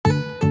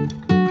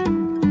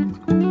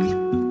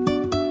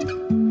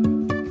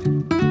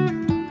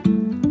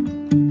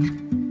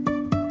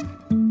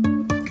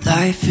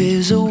Life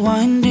is a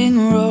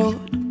winding road,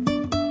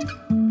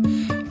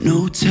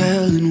 no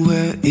telling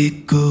where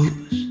it goes.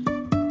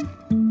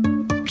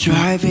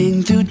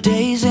 Driving through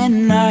days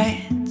and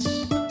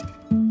nights.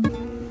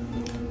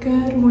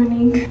 Good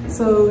morning.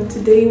 So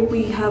today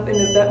we have an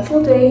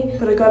eventful day,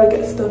 but I gotta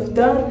get stuff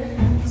done.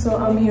 So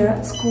I'm here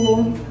at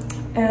school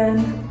and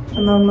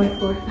I'm on my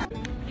floor.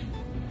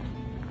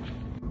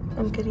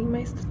 I'm getting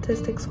my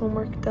statistics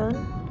homework done.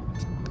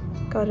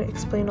 Gotta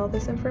explain all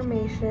this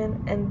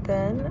information, and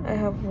then I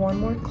have one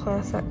more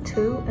class at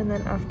 2, and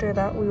then after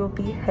that we will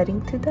be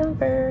heading to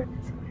Denver.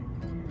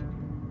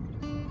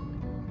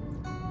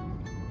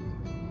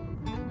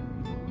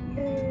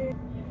 Yay.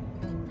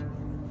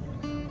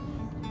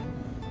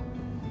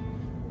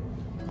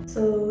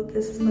 So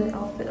this is my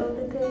outfit of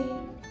the day.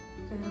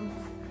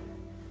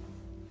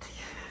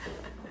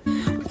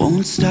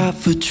 Won't stop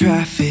for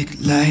traffic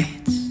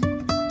lights.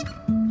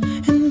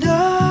 And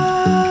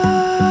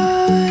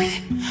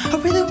I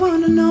really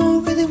wanna know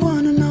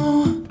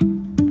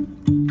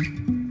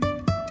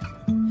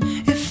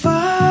if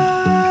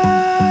I'll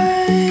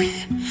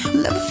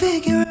ever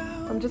figure out.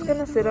 I'm just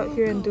gonna sit out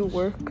here and do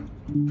work.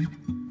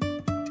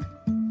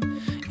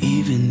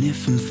 Even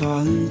if I'm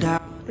falling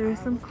down. There are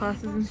some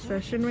classes in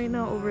session right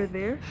now over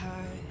there.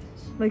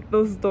 Like,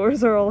 those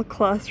doors are all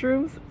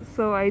classrooms,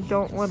 so I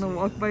don't want to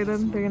walk by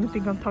them. They're gonna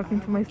think I'm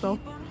talking to myself.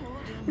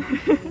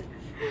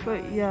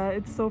 But yeah,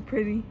 it's so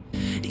pretty.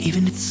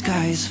 Even if the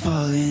sky is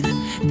falling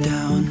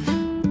down.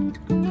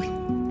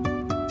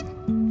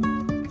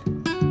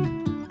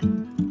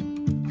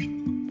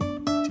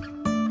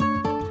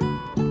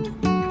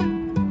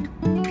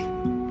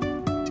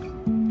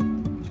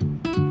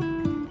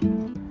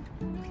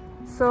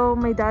 So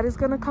my dad is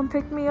gonna come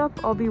pick me up.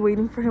 I'll be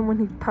waiting for him when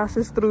he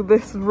passes through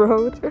this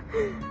road.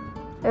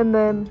 And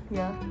then,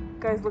 yeah.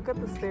 Guys, look at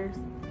the stairs.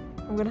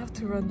 I'm gonna have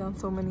to run down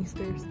so many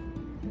stairs.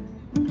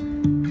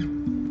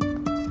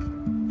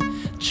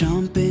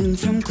 Jumping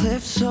from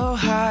cliffs so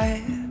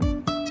high,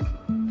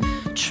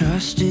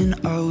 trusting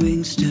our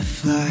wings to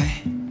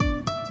fly.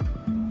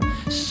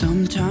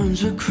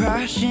 Sometimes we're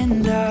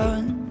crashing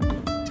down,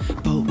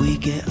 but we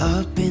get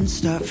up and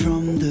start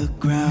from the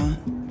ground.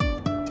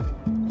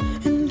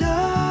 And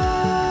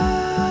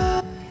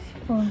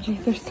Oh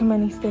geez, there's too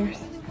many stairs.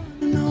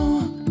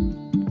 know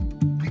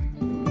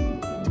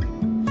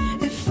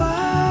if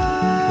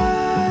I'll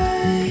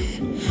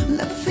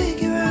ever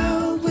figure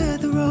out where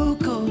the road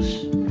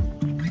goes.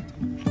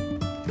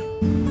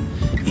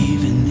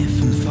 Even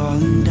if I'm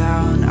falling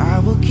down, I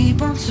will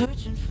keep on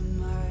searching for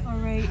my.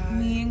 Alright,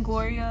 me and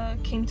Gloria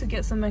came to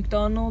get some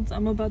McDonald's.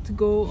 I'm about to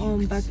go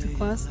back to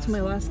class, to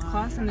my last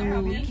class, and then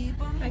we'll leave.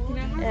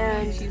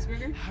 And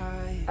cheeseburger.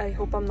 I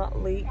hope I'm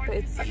not late, but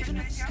it's that's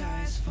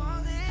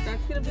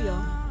gonna be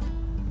all.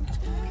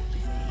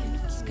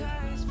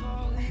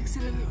 I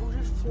accidentally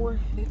ordered 4.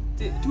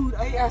 Dude,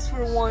 I asked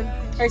for 1.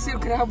 I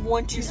said, could I have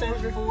 1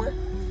 cheeseburger for 4?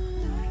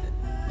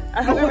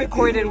 I haven't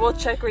recorded. We'll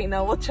check right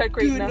now. Now.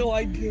 Dude, no,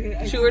 I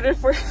didn't. She ordered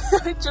 4.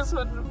 I just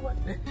ordered 1.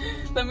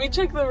 Let me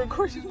check the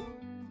recording.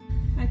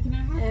 Can I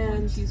have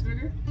And 1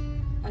 cheeseburger?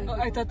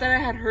 I thought that I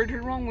had heard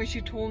her wrong when she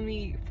told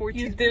me 4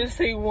 You cheeseburgers. did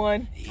say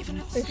 1.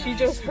 And she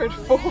just heard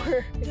 4.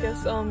 I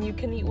guess you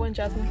can eat 1,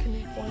 Jasmine can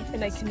eat 1,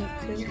 and I can eat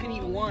 2. You can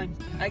eat 1.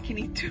 I can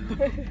eat 2.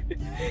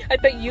 I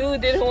thought you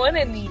didn't want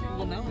any.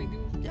 Well, now I do.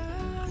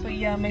 So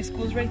yeah, my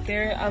school's right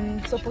there.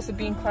 I'm supposed to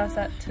be in class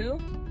at 2.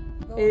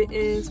 It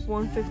is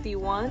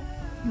 1:51.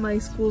 My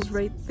school's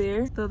right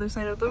there, the other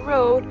side of the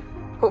road.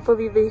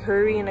 Hopefully they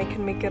hurry and I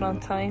can make it on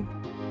time.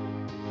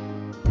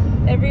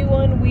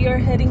 Everyone, we are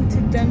heading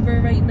to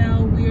Denver right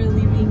now. We are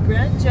leaving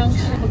Grand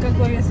Junction. Look at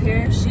Gloria's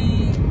hair.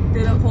 She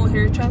did a whole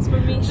hair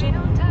transformation.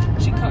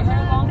 She cut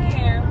her long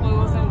hair. Well, it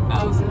wasn't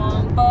as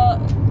long, but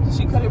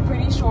she cut it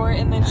pretty short,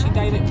 and then she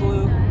dyed it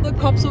blue. The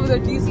cops over there,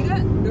 do you see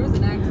that? There was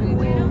an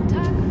accident.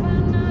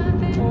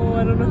 Oh,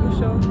 I don't know who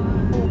showed.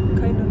 Oh,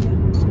 kind of,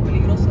 yeah. Es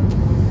peligroso.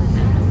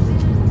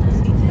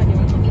 Sí, está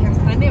nevando, mija,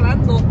 está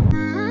nevando.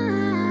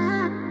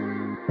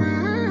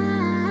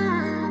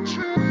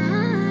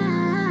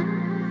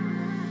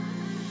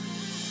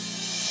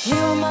 You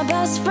were my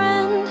best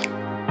friend.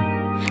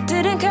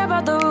 Didn't care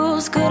about the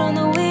rules, good on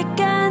the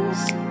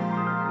weekends.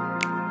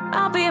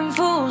 I'll be in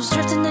fools,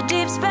 drifting to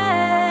deep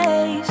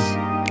space.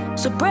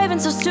 So brave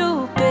and so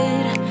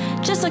stupid,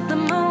 just like the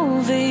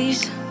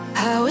movies.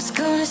 I was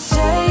gonna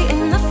stay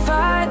in the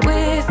fight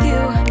with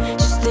you,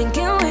 just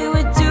thinking we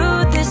would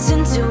do this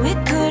until we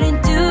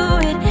couldn't do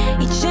it.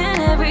 Each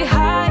and every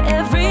high,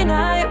 every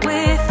night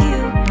with you.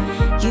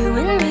 You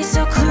and me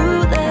so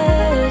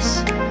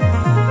clueless.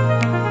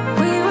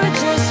 We were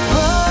just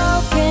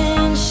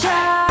broken,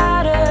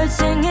 shattered,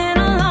 singing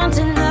along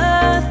to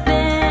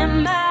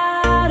nothing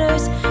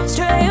matters.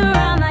 Stray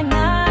around like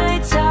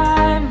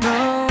nighttime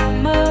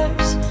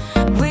rumors.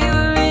 We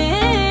were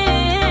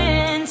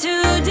in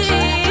too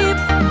deep,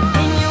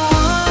 and you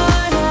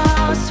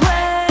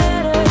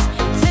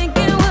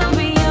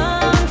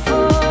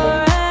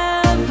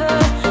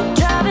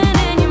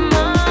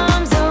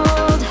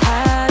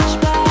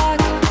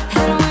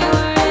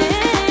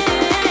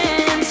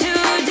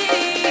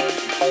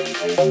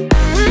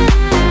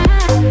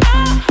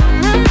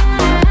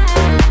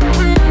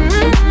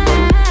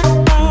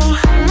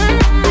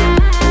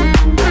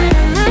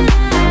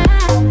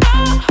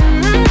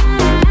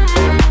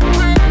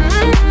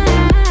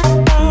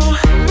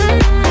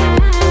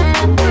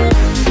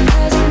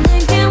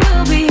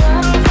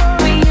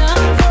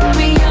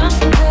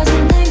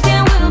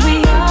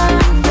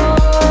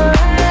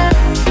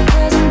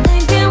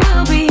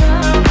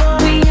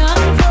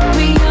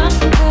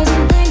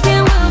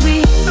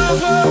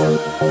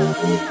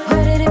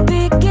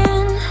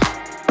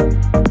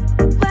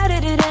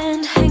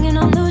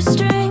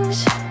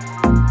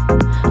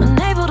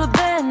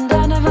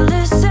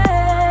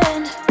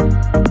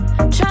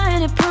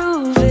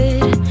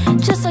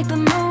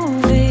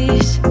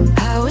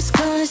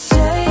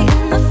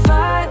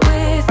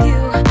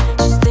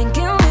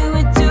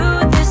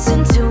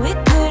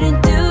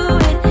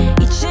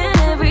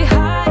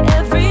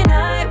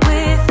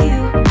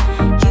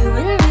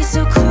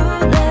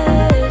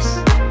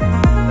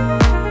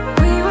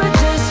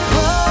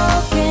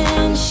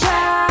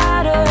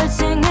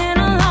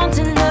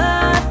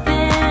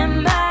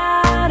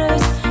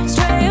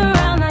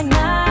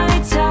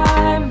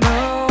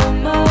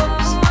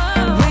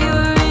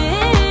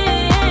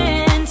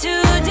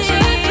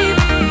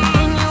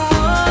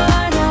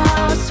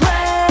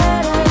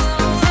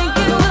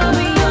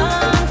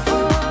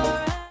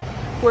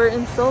We're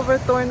in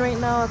Silverthorne right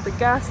now at the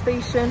gas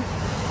station.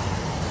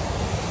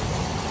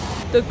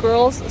 The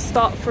girls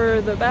stopped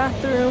for the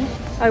bathroom.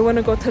 I want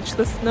to go touch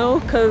the snow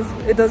because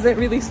it doesn't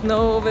really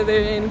snow over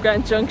there in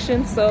Grand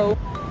Junction, so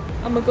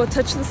I'm gonna go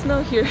touch the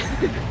snow here.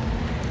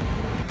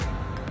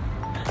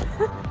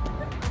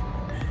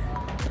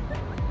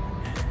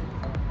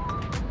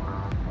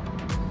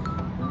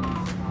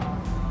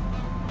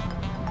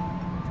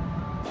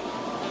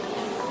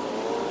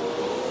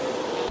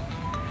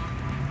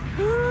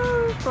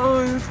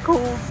 Oh, it's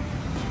cold.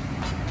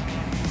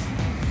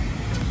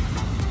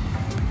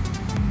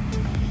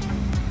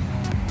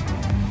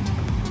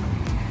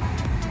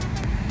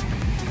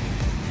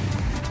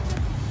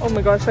 Oh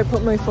my gosh, I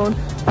put my phone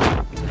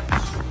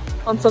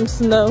on some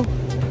snow.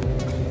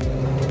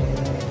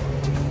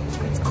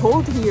 It's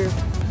cold here.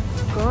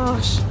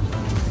 Gosh.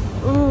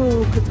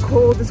 Ooh, it's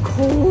cold, it's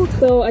cold.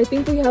 So I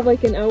think we have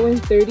like an hour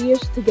and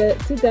 30-ish to get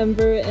to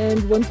Denver,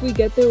 and once we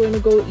get there, we're gonna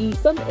go eat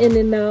some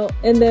In-N-Out,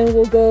 and then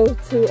we'll go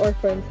to our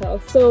friend's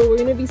house. So we're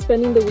gonna be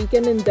spending the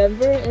weekend in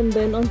Denver, and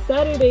then on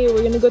Saturday,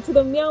 we're gonna go to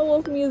the Meow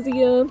Wolf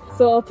Museum.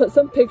 So I'll put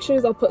some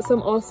pictures, I'll put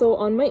some also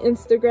on my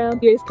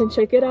Instagram. You guys can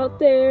check it out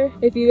there.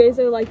 If you guys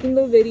are liking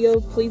the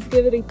video, please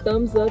give it a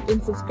thumbs up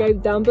and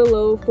subscribe down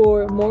below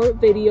for more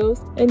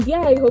videos. And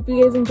yeah, I hope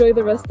you guys enjoy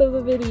the rest of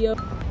the video.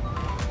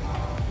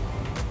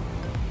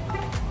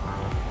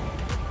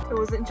 It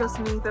wasn't just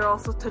me, they're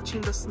also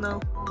touching the snow.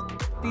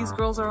 These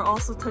girls are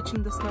also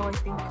touching the snow, I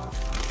think.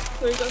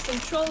 So we got some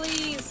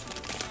trolleys,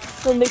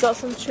 and they got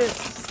some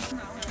chips.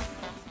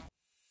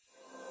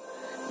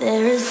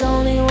 There is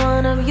only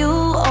one of you,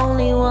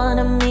 only one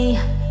of me.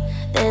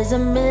 There's a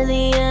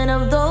million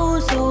of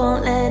those who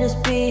won't let us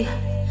be.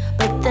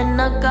 But they're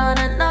not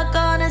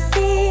gonna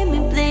see me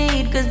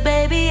bleed. Cause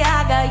baby,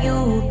 I got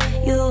you.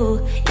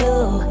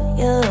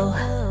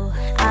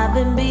 I've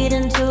been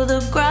beaten to the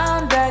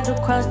ground, dragged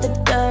across the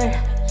dirt.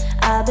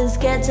 I've been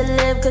scared to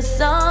live cause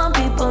some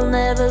people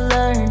never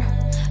learn.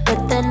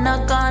 But they're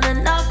not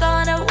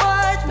gonna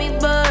watch me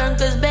burn.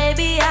 Cause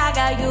baby, I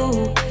got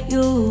you.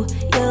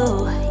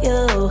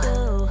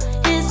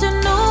 It's a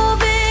new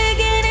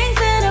beginnings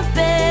and a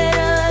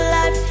better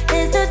life.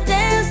 It's the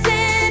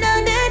dancing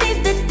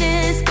underneath the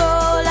disco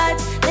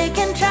lights. They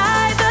can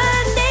try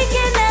but they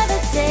can never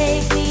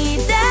take me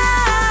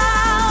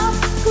down.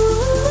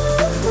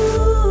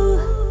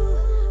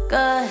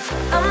 Cause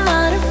I'm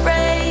not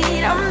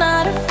afraid, I'm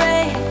not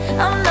afraid,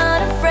 I'm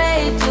not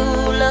afraid to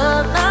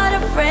love, not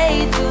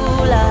afraid to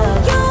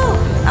love you.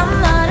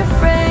 I'm not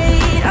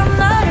afraid, I'm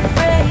not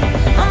afraid,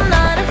 I'm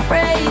not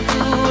afraid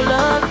to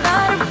love,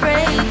 not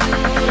afraid to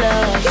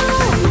love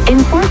you. In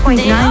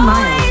 4.9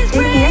 miles,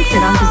 take the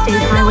exit onto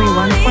State Highway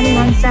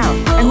 121 South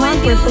and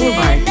Wadsworth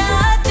Boulevard.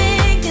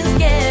 Nothing can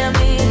scare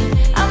me.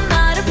 I'm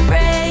not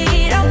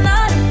afraid, I'm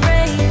not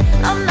afraid,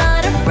 I'm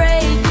not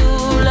afraid to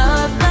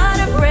love, not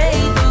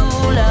afraid to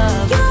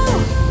love you.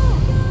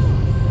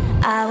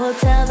 I will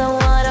tell them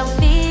what I'm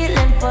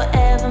feeling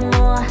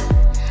forevermore.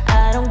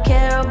 I don't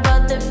care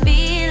about the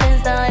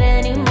feelings, not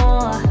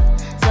anymore.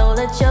 So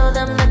let's show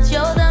them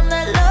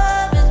that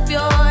love is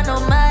pure, no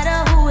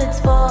matter who it's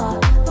for.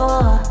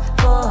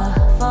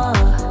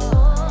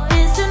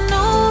 It's a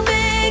new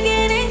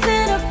beginnings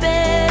and a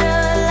better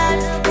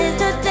life. It's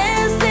the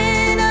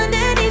dancing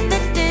underneath the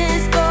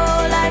disco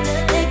lights.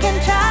 They can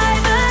try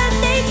but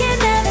they can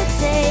never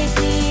take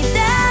me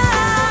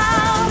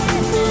down.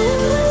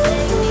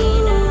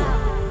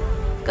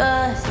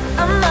 Cause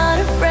I'm not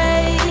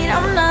afraid,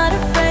 I'm not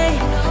afraid,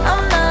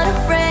 I'm not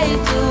afraid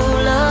to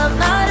love,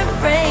 not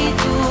afraid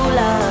to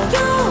love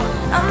you.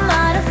 I'm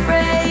not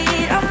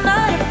afraid, I'm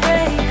not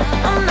afraid,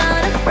 I'm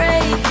not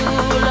afraid to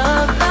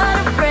love, not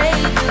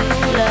afraid to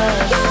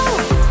love you.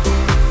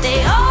 They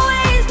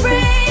always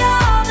prey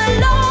on the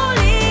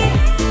lonely,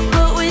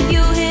 but with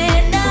you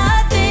here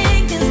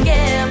nothing can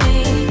scare me.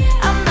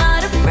 I'm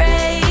not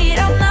afraid,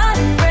 I'm not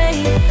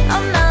afraid,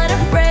 I'm not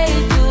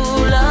afraid to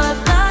love,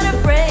 not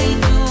afraid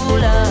to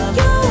love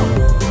you.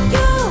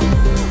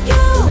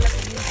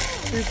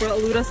 We brought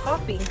Luda's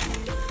coffee.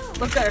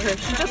 Look at her,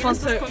 she just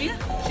wants to,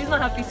 she's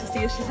not happy to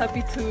see us, she's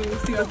happy to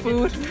see the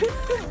food.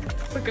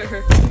 Look at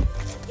her,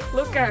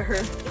 look at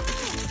her.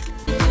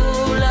 To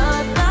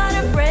love, not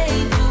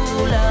afraid to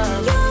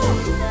love.